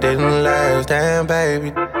had didn't last, damn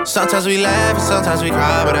baby. Sometimes we laugh and sometimes we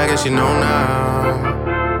cry, but I guess you know now.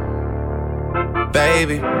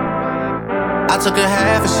 Baby, I took a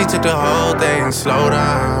half and she took the whole thing. Slow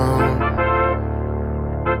down.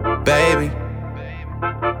 Baby,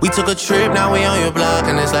 we took a trip, now we on your block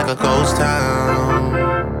and it's like a ghost town.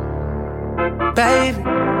 Baby,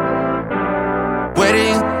 where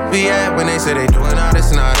they be at when they say they doing all this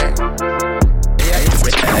and all that?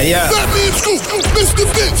 Yeah. Fatman Scoop, Mr.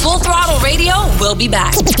 Vince. Full Throttle Radio, we'll be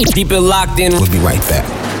back. Keep it locked in. We'll be right back.